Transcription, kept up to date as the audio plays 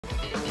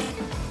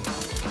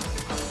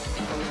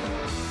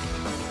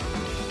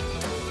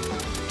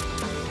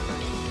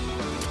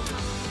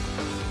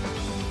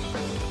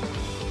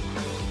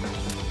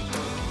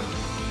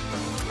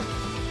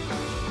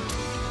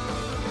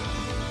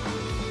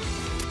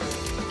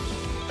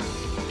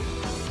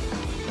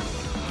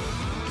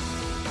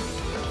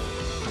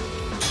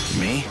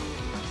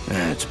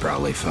It's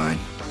probably fine.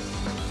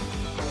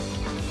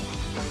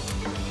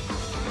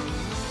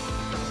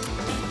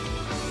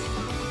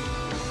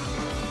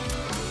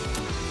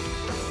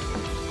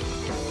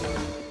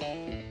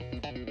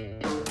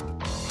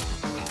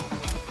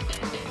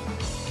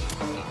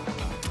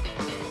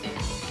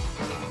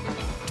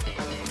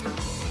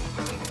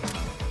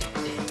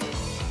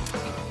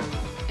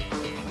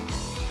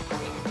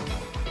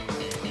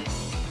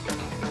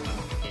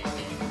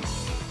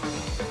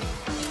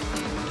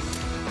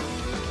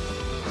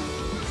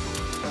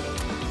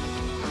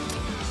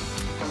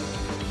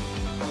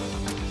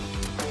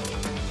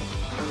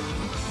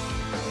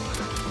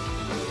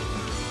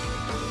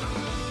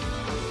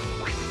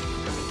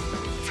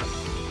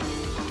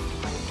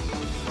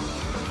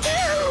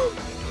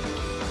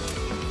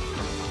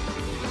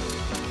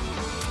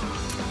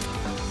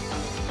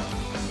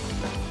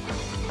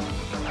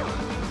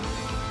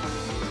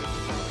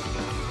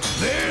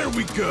 There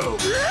we go!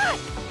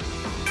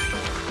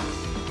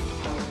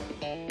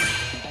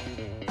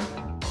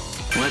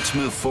 Let's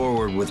move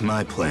forward with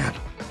my plan.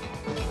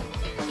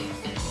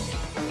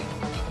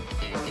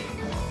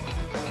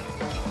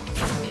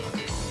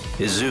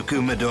 Izuku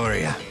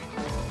Midoriya.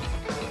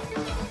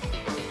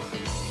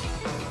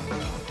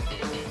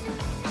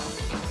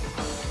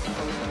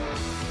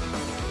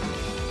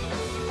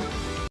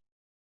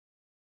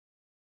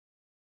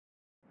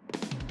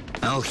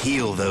 I'll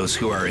heal those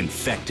who are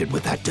infected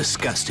with that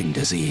disgusting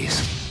disease.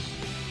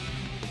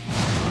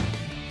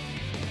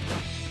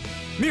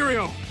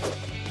 Mirio!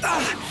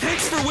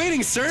 Thanks for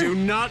waiting, sir! Do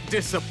not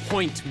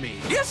disappoint me.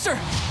 Yes, sir!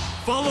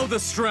 Follow the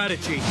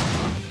strategy.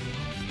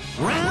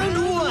 Round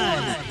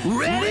one!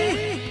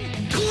 Ready?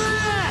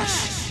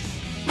 Clash!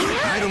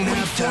 I don't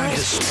have time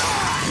to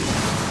stop.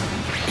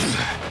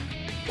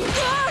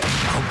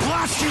 I'll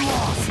blast you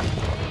off!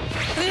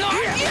 Not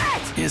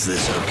yet! Is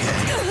this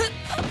okay?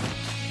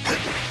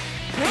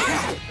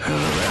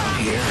 Around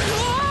here.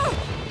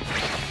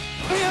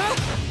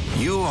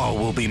 You all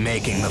will be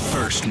making the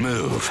first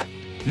move.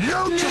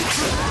 No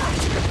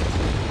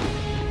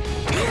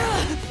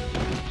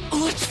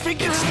Let's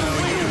figure It's out no a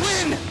way to use.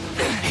 win!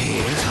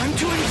 Here. Time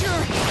to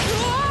endure!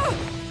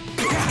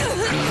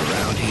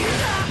 Around here.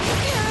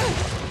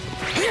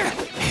 Here.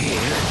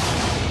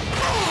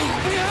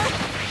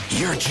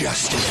 You're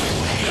just in the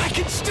way. I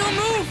can still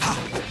move!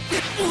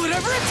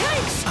 Whatever it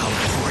takes! I'll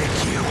break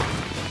you.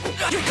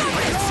 You got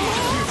this!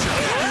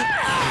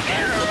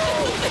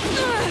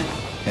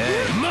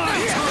 Hey,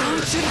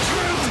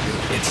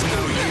 it's no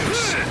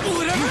use.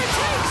 Whatever it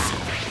takes!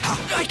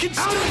 I can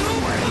still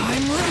move!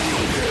 I'm ready!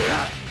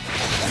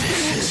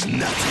 This is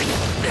nothing.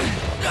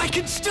 I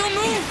can still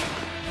move!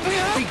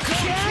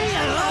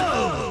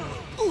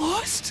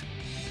 Lost?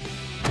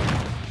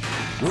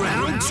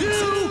 Round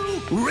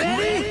two.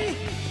 Ready?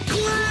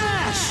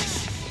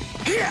 Clash!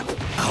 Here.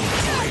 I'll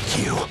break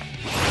you.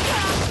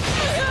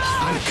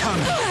 I'm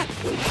coming.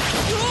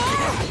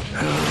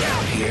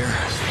 Around here.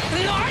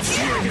 Not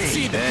Hear me.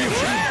 See the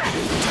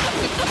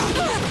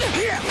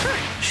Here.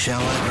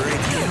 Shall I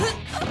break you?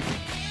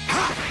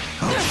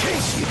 I'll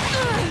chase you.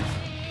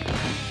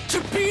 To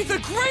be the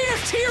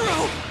greatest hero!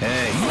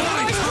 Hey.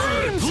 My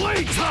dreams!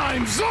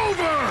 Playtime's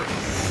over!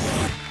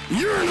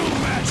 You're no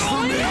match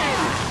for me!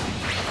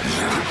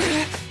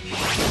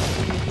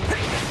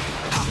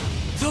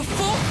 The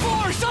full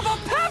force of a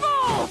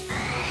pebble!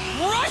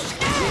 Rush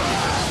in!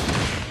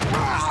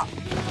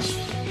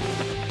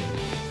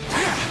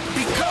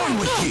 Be gone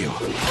with you.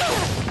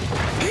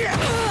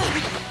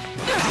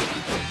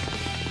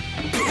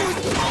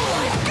 Oh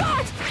my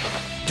God!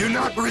 Do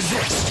not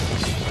resist.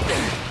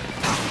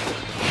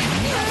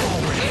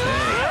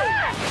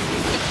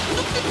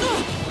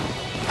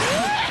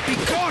 Be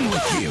gone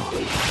with you.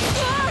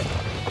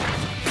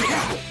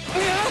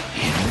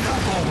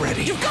 Enough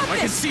already. You got I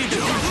can this! see the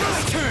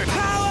future turn!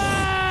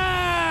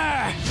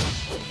 Power!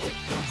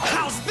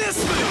 How's this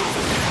move?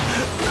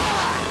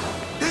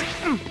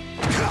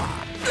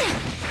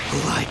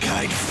 Like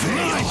I'd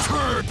My fail.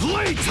 turn!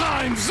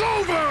 Playtime's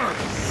over!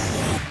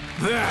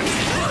 That's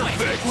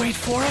perfect! Wait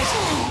for it!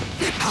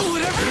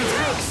 Whatever it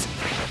takes!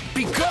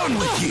 Be gone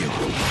with you.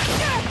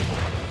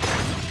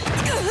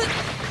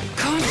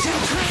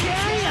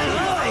 Concentrate!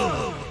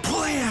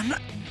 Plan.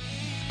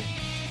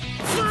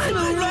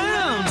 Final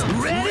round!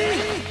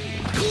 Ready?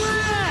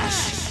 Clash!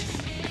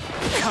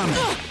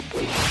 Coming.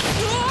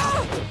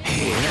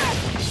 Here.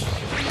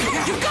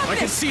 You got I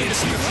can this! see it!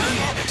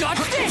 Dodge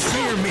this!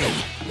 Fear me.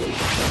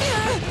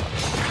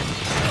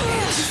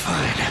 It's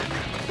fine.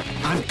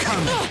 I'm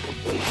coming.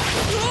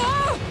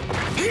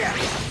 Here.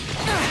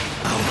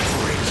 I'll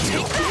break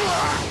you.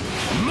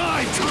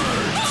 My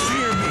turn!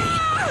 Fear me.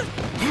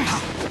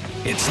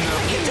 It's no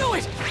use. Do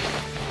it!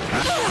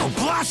 I'll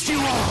blast you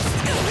off.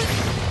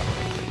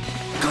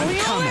 I'm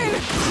coming.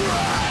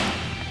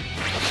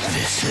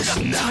 This is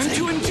Time to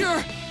nothing.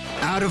 endure!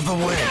 Out of the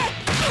way.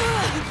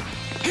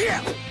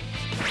 Here.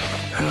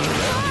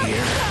 Around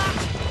here.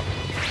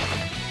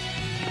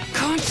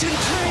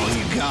 Concentrate! All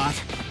you got.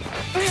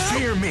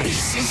 Fear me.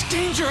 This is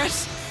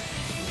dangerous!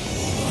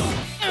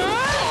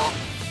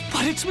 But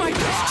But it's my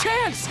best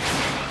chance!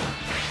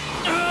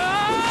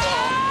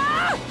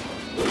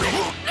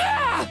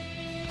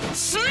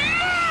 Smash!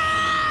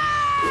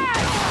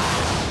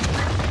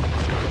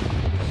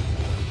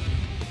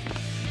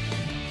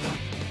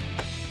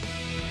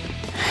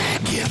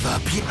 Give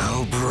up.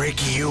 I'll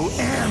break you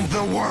and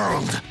the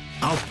world.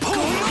 I'll pull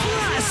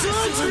Let's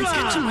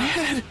get to my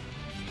head.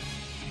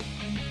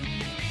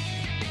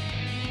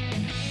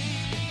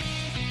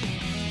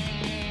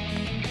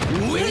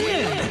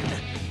 Win!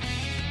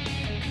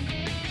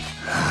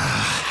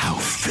 How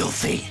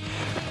filthy.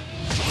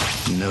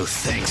 No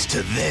thanks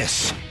to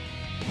this.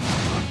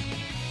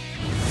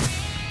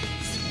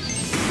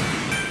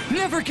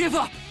 Never give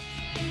up.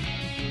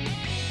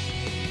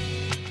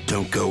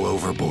 Don't go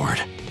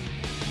overboard.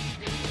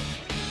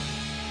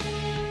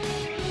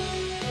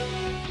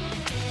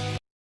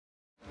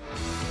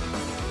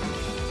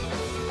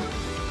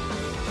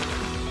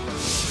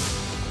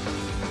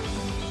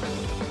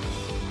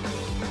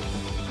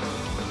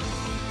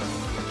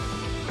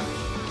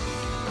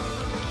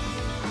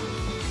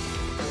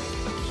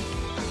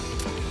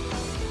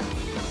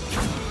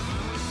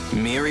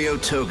 Mirio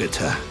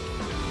Togata.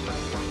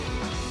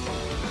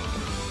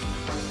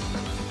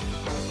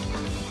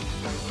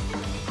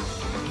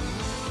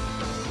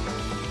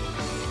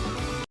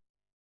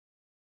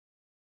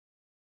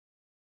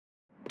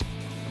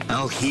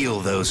 I'll heal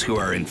those who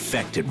are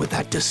infected with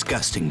that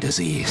disgusting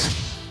disease.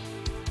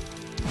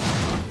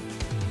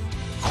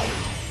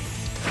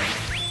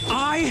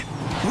 I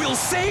will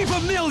save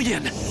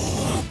 1,000,000!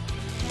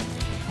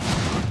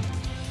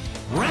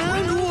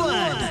 Round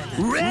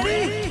one!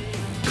 Ready?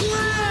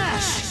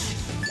 Clash!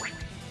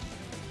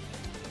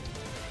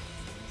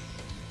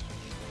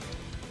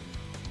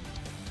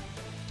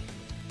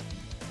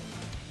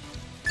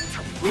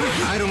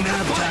 I don't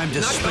have time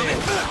to spare.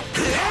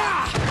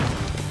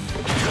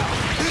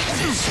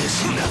 This is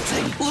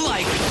nothing.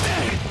 Like...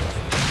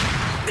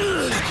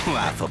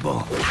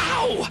 Laughable.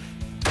 Ow!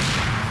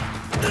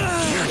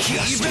 You're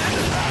just...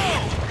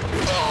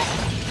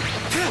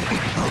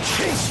 I'll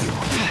chase you.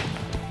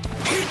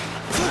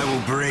 I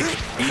will break.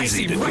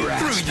 Easy to right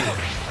grasp. through you.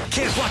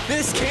 Can't block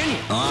this, can you?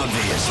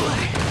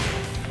 Obviously.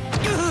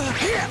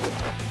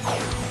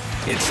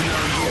 It's no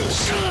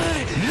use.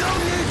 No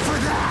need for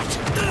that.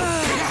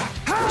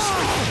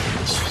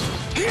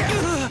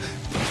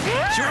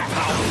 Your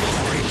power will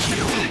Break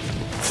you.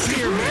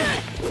 Fear me.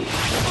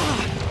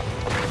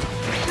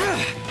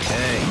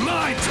 Hey.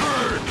 My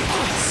turn!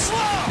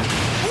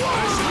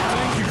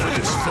 Thank you for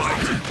this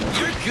fight.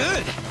 You're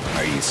good.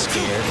 Are you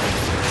scared?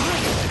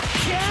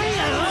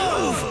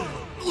 Move!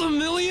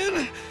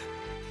 1,000,000?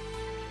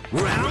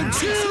 Round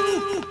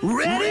two.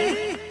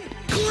 Ready?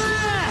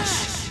 Clash!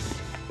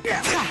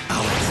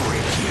 I'll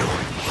break you.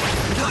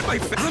 Not my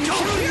I'm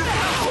shooting you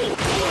now!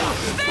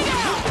 Stay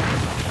down!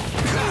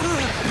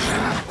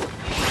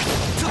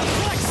 To the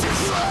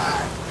plexus!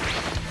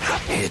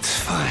 It's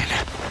fine.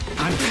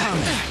 I'm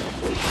coming.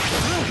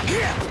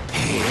 Here.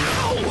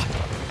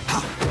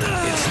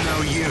 It's no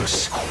use.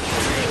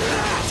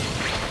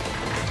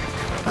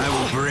 I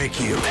will break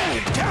you.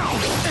 Down.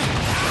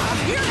 I'm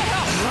here to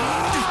help!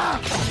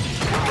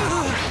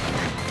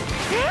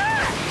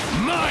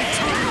 My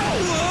turn!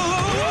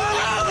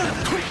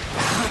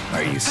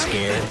 Are you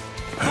scared?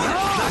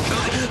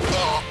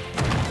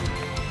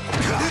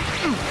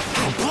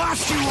 I'll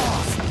blast you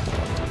off!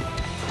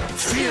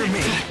 Fear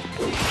me!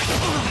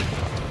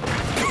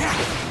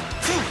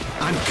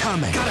 I'm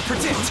coming. Gotta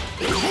predict!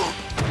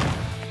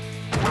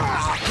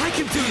 I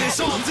can do this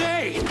all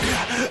day!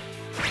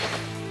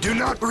 Do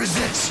not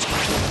resist!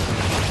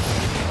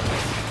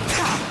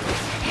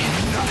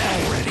 Enough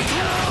already!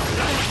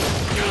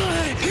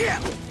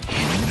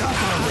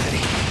 Enough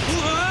already!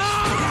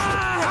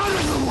 Out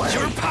of the way!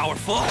 You're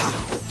powerful!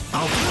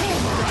 I'll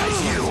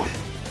pulverize you!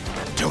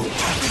 Don't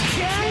touch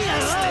me!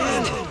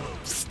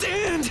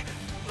 Stand!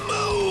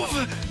 Move!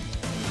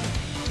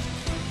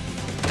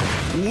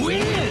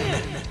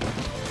 Win!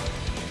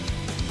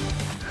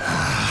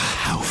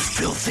 How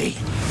filthy!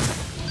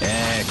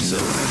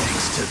 Excellent.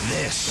 Thanks to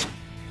this.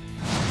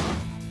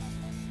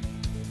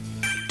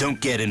 Don't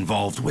get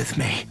involved with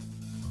me.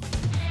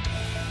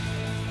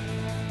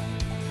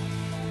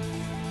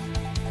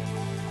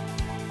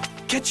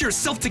 Get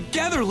yourself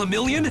together,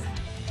 1,000,000!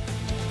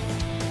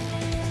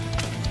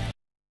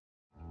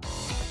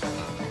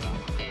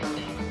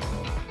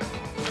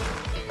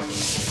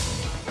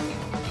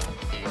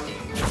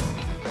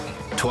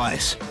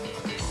 Twice.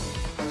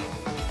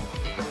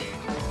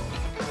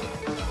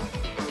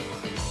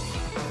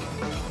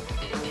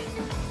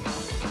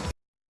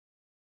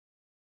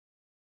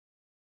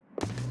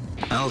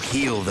 I'll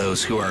heal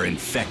those who are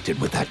infected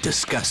with that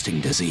disgusting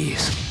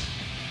disease.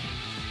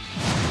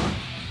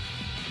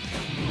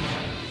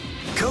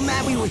 Come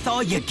at me with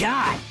all you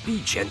got.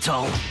 Be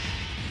gentle.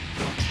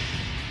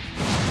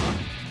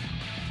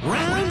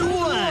 Round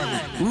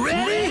one!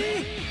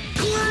 Ready?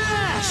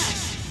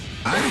 Clash!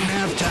 I don't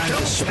have time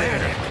to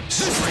spare.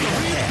 Straight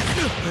ahead.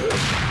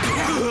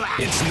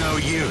 It's no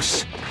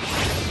use.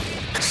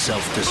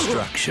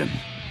 Self-destruction.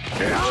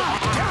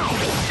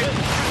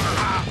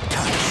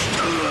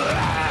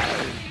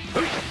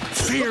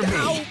 Fear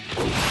me!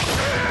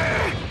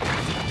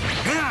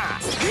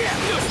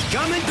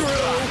 Coming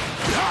through!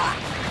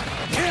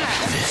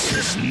 This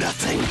is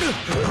nothing.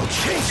 I'll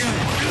chase you.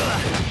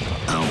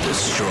 I'll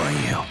destroy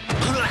you.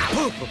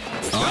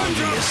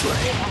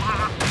 Obviously.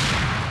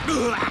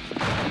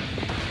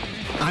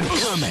 I'm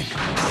coming.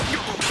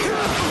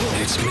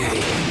 It's me.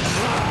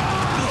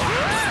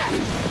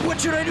 What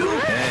should I do?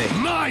 Hey.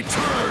 My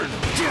turn!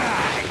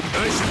 Die!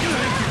 I should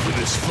thank you for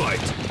this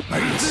fight. Are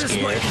you This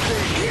scared? might be...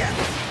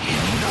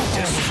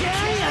 Notice.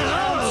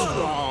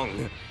 Wrong.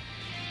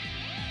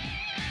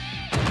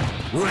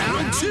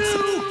 Round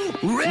two.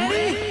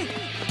 Ready?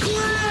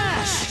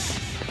 Clash!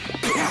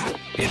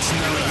 It's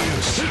no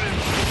use.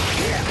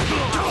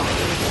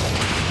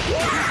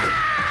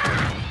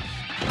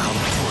 I'll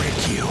break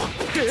you.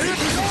 This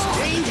is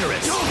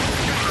dangerous.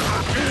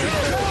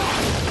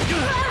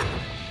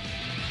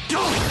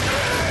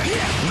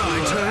 My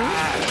turn.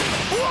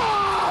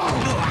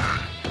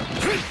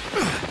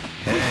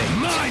 Hey.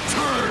 My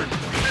turn!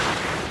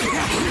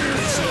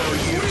 It's no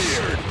use.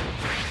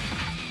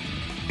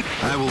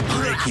 I will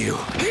break you.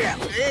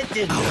 It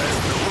didn't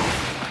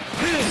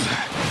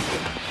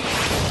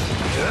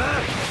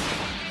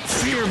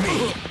Fear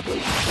me.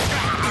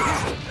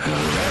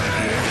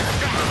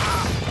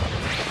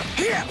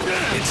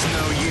 It's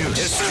no use.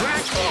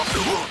 Distract!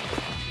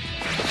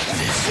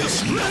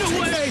 This is Run nothing.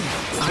 away!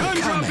 I'm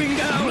dropping coming.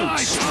 down! My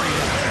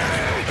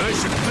I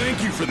should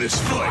thank you for this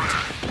fight.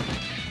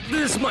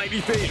 This might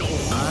be fatal.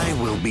 I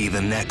will be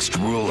the next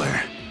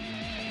ruler.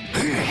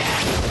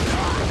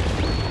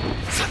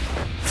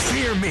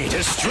 Fear me.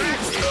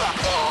 Distract!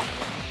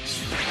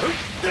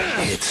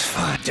 It's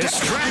fine.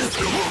 Distract!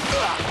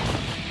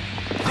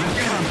 I'm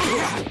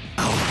coming.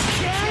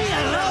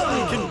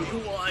 It can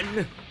be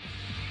won.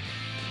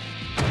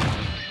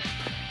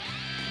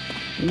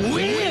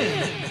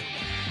 Win!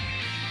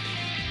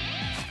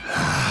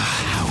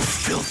 How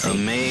filthy.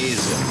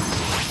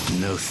 Amazing.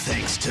 No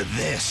thanks to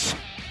this.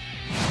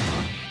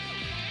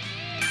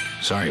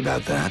 Sorry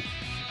about that.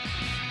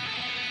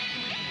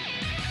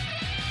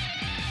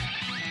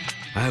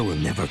 I will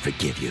never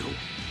forgive you.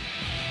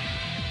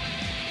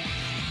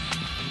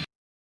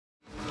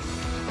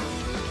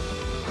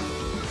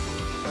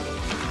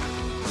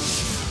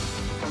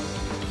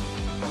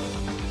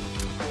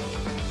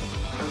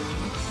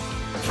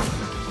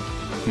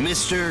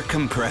 Mr.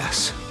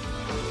 Compress.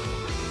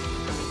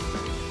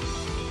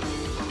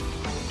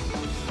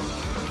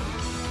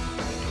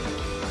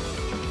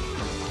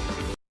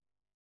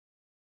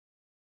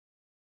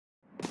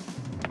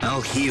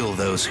 I'll heal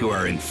those who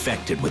are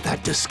infected with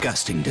that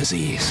disgusting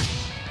disease.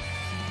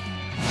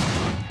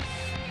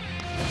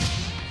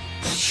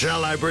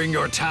 Shall I bring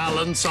your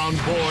talents on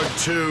board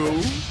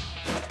too?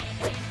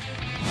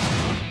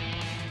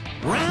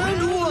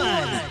 Round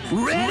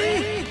one!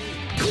 Ready?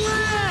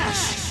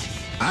 Clash!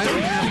 I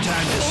don't have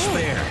time to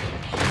spare.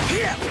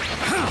 Here!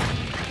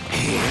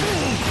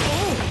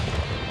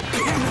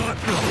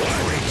 I'll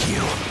break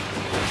you.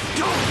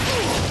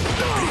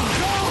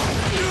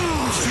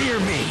 Fear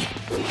me.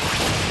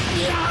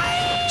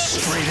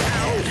 Straight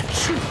ahead.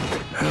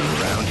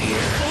 Around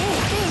here.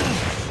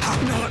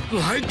 Not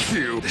like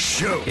you. The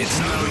show It's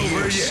not no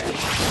over use. yet.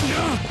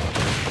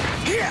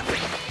 Here.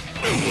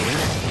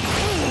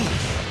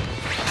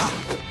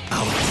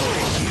 I'll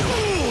break you.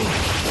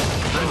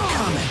 I'm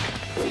coming.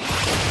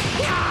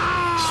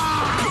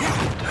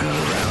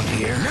 Around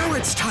here. Now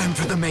it's time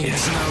for the main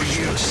It's no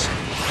use.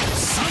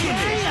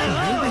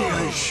 Maybe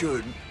I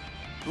should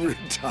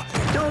retire.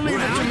 Don't leave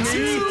it to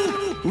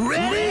me.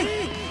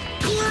 Ready?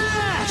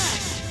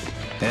 Clash!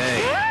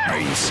 Hey, are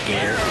you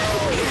scared?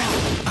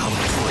 I'll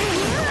break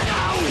you.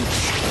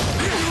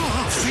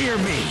 Fear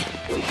me.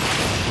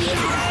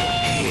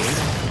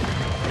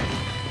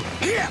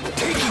 Here,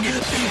 taking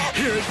it.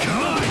 Here it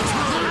comes.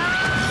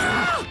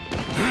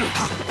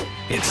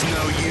 It's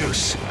no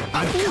use.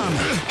 I'm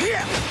coming.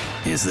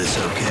 Is this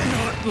okay?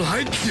 Not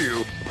like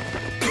you.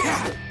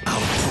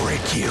 I'll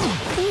break you.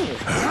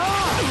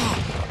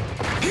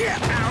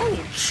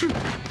 Ouch!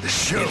 The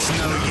show's It's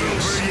no not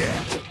use. over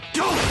yet.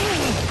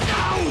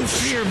 Don't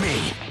fear me.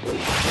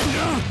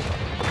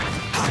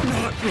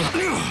 Not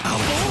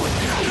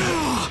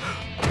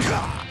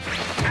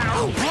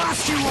I'll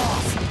blast you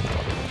off.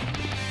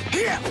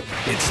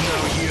 It's no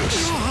use.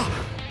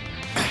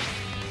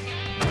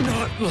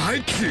 Not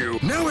like you.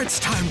 Now it's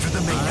time for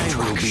the main I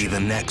will attraction. be the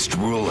next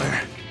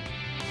ruler.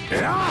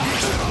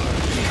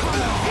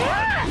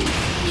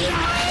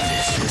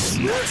 This is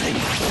nothing.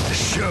 The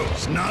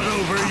show's not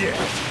over yet.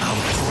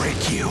 I'll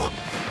break you.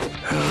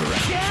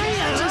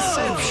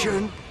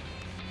 Deception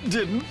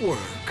didn't work.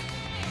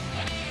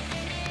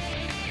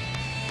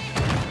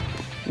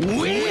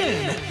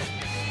 Win!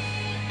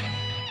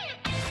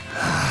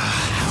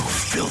 How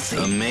filthy.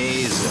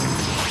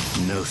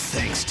 Amazing. No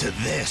thanks to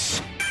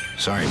this.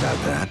 Sorry about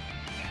that.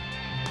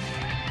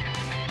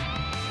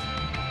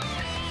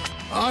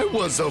 I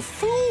was a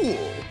fool.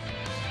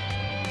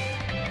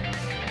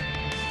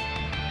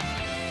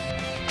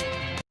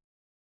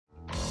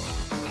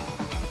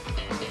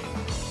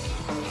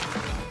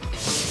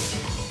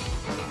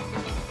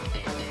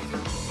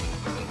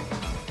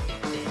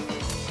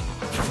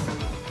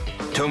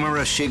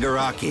 Tomura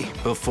Shigaraki,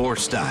 before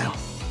style.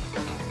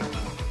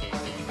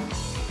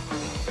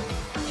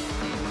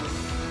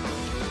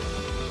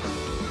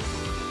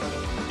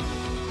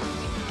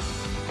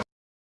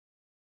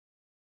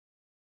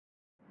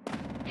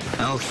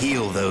 I'll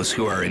heal those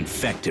who are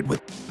infected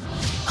with...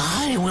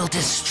 I will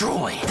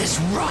destroy this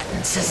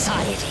rotten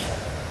society.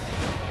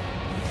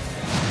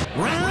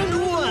 Round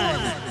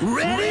one!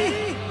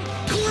 Ready?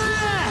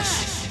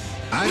 Clash!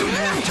 I don't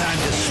have time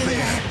to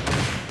spare.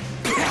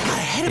 I got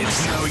ahead of It's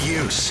myself. no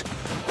use.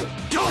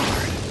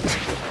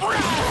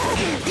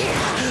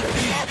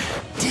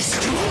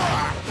 Destroy.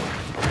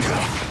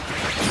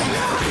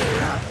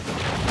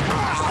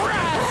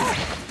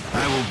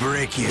 I will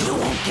break you. You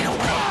won't get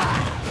away.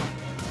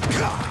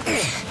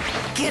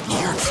 Get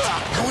lost.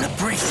 I want to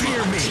break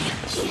Fear me.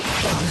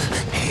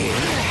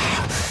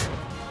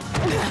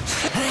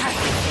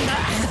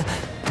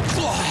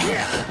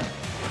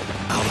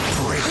 I'll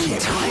break you. I'm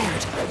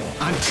tired.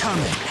 I'm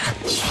coming.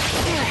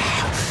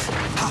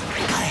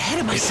 Got ahead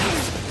of myself.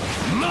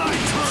 My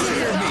turn!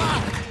 Fear me.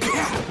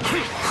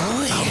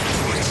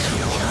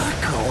 You're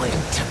going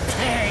to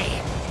pay.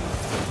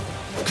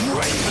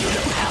 Great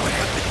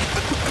powder.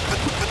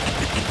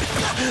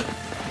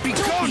 Be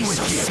gone Be with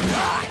so you.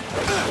 smart.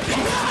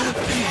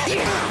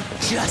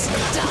 Just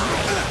die.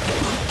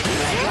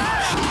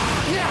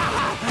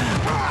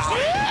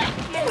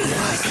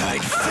 Like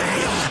I'd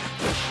fail.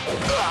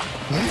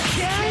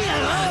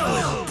 I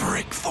will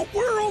break the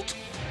world.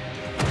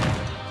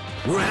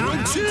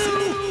 Round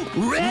two!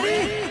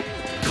 Ready?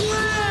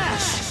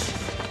 Clash!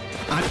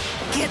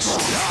 Get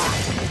lost.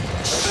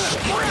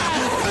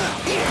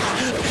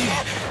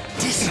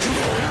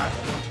 Destroy.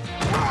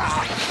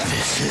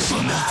 This is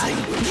nothing.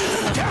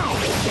 Down.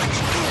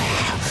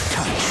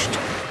 Touched.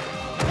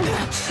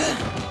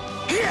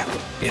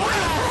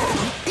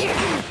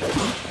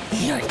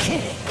 You're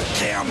kidding.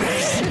 Damn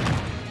it.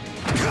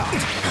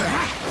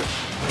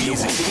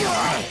 Easy.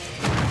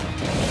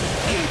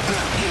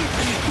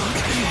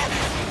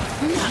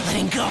 Not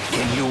letting go.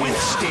 Can you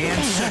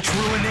withstand such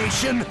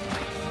ruination?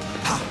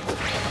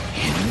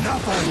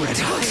 Enough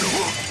already.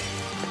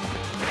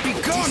 Be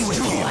gone with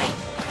you.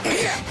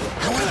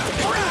 I want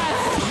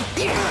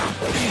to...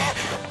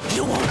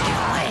 You won't get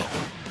away.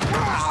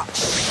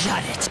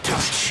 Shut it.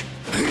 Touch.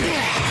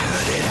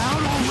 Cut it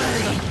out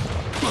already.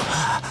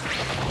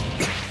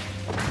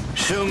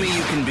 Show me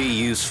you can be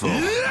useful.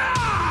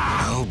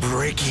 I'll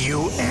break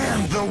you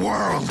and the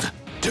world.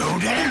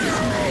 Don't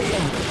anger me.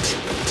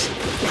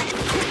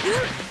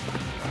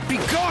 Be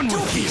gone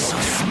with you.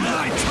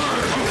 My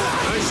turn!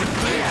 I should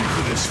thank you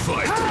for this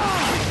fight.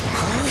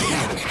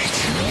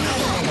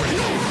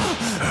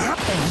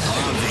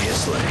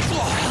 Obviously.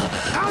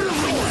 Out of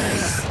the way!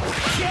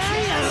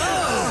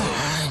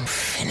 I'm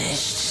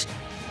finished.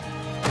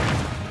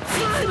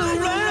 Final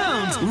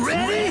round!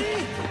 Ready?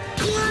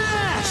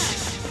 Clash!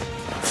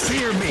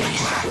 Fear me.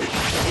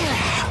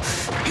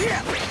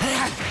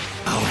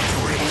 I'll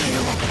break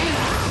you.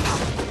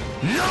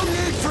 No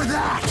need for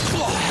that.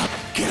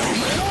 Get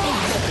over it.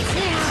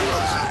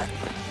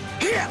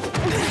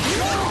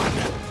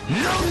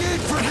 No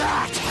need for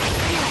that.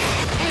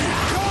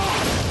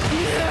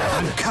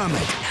 I'm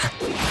coming.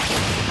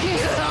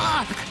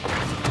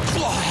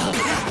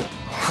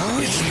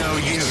 It's no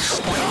use.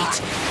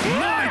 Wait.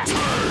 My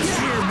turn!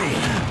 Fear me.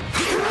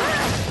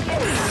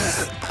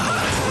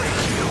 I'll break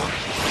you.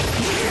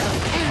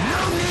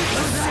 No need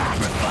for that.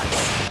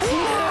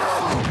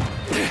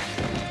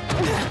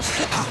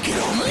 Get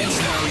over it. It's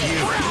no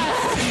use.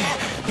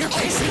 You're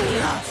pissing me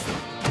off.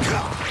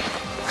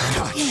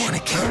 You want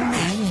to kill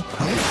me?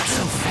 Not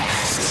so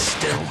fast.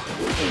 Still.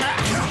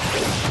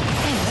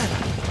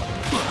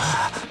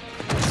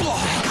 I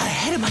got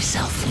ahead of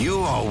myself. You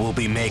all will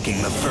be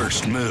making the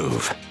first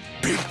move.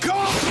 Be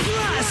gone!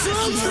 Class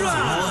You're a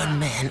Ultra!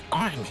 one-man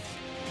army.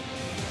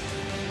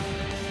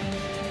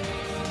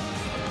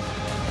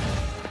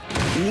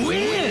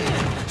 Win!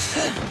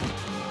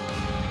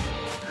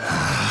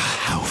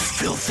 How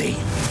filthy.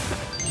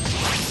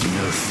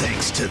 No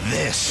thanks to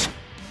this.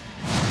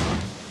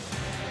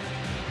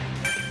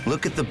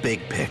 Look at the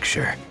big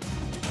picture.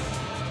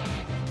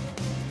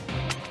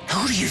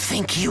 Who do you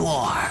think you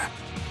are?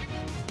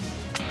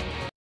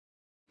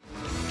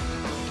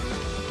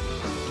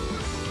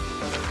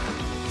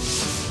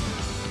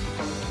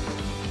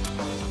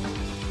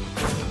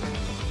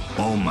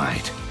 All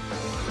Might.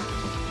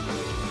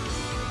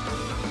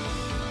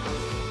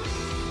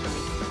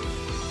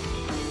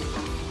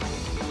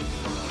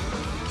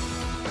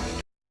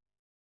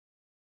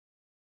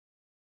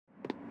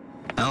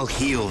 I'll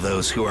heal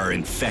those who are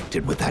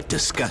infected with that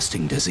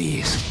disgusting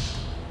disease.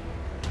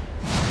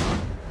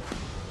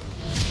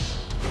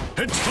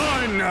 It's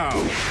time now,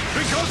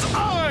 because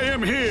I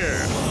am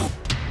here!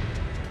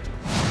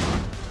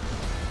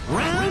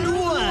 Round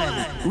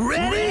one!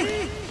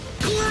 Ready?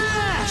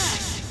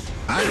 Clash!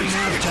 I don't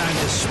have time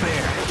to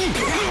spare.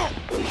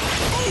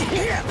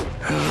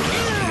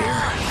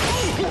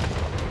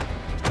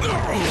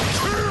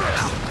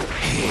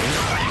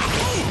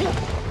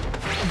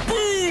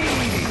 Boom!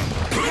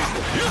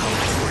 I'll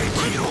break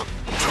you.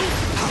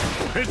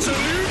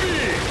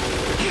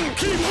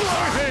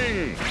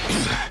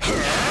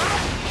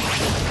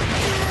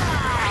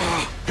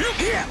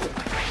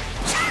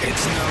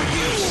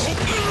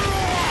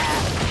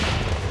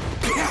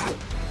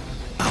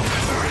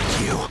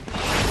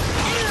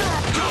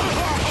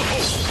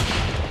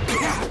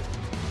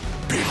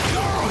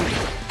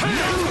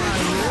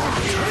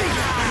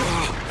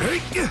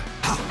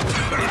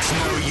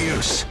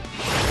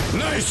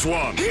 Nice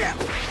one!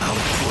 I'll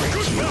break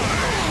you.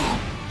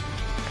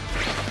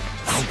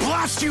 I'll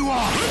blast you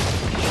off!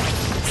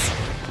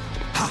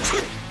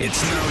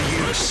 It's no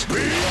use.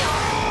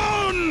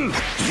 Beyond!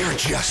 You're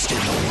just in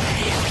the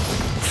way.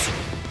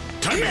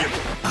 Time to get...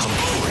 I'll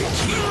break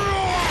you.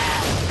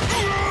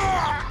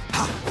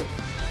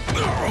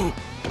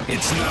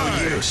 It's no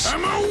use.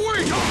 I'm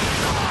awake! I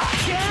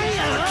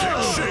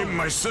can't shame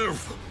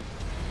myself.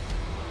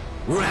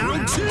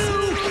 Round 2,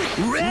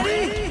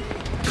 ready,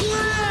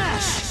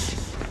 clash!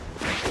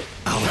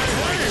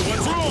 Hey,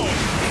 what's wrong?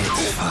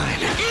 It's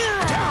fine.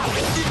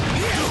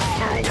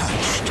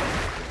 Touched.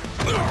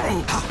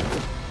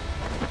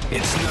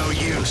 It's no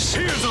use.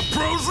 Here's a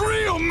pro's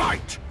real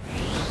might!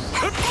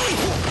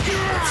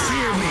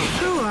 Fear me.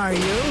 Who are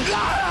you?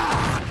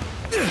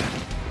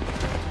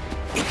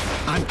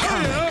 I'm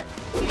coming.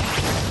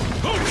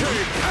 Okay,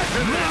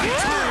 my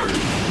turn!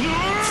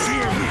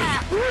 Fear me.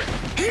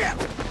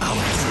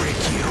 I'll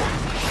break you.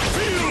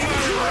 Feel my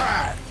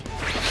wrath!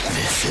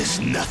 This is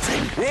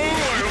nothing. Whoa,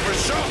 I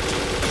overshot!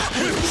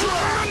 With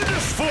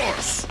tremendous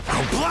force!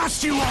 I'll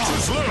blast you Too off.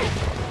 slow!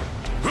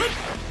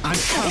 I'm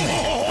coming.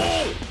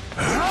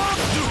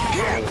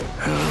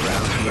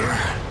 Around here.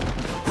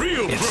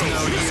 Real It's pros no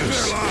risk use.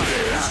 their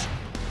lives!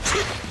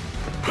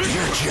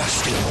 You're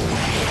just in the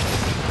way.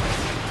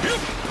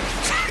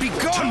 Be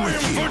gone Time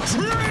with you. for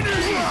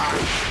training!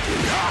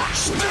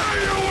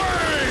 Stay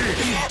away!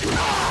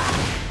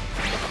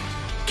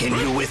 Can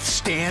you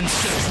withstand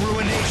such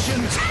ruination?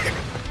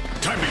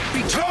 Time to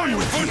Be gone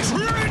with for you.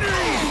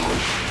 training!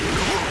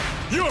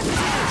 You're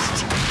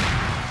finished!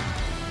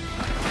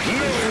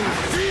 No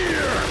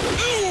fear!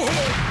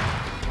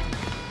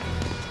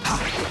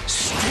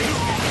 Stay.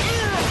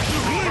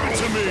 Leave it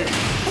to me!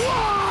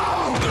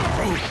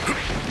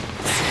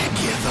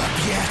 Give up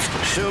yet?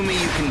 Show me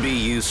you can be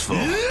useful.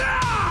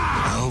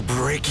 I'll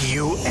break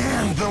you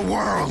and the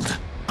world.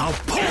 I'll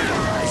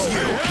pulverize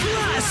you.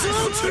 Blast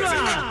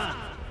Ultra!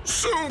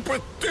 So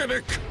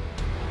pathetic!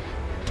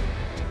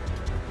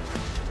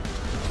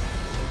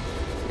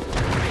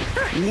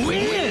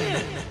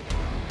 Win!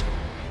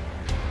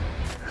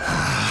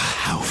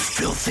 How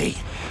filthy.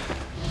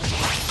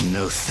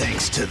 No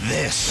thanks to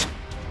this.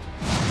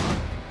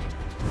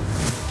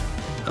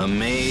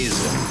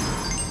 Amazing.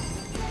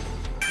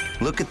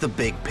 Look at the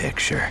big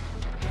picture.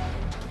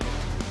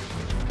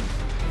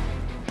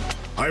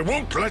 I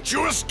won't let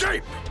you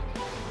escape!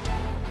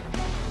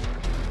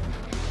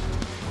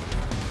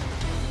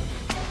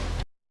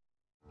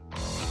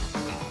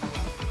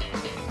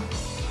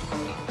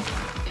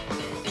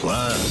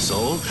 Plus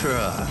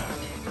Ultra.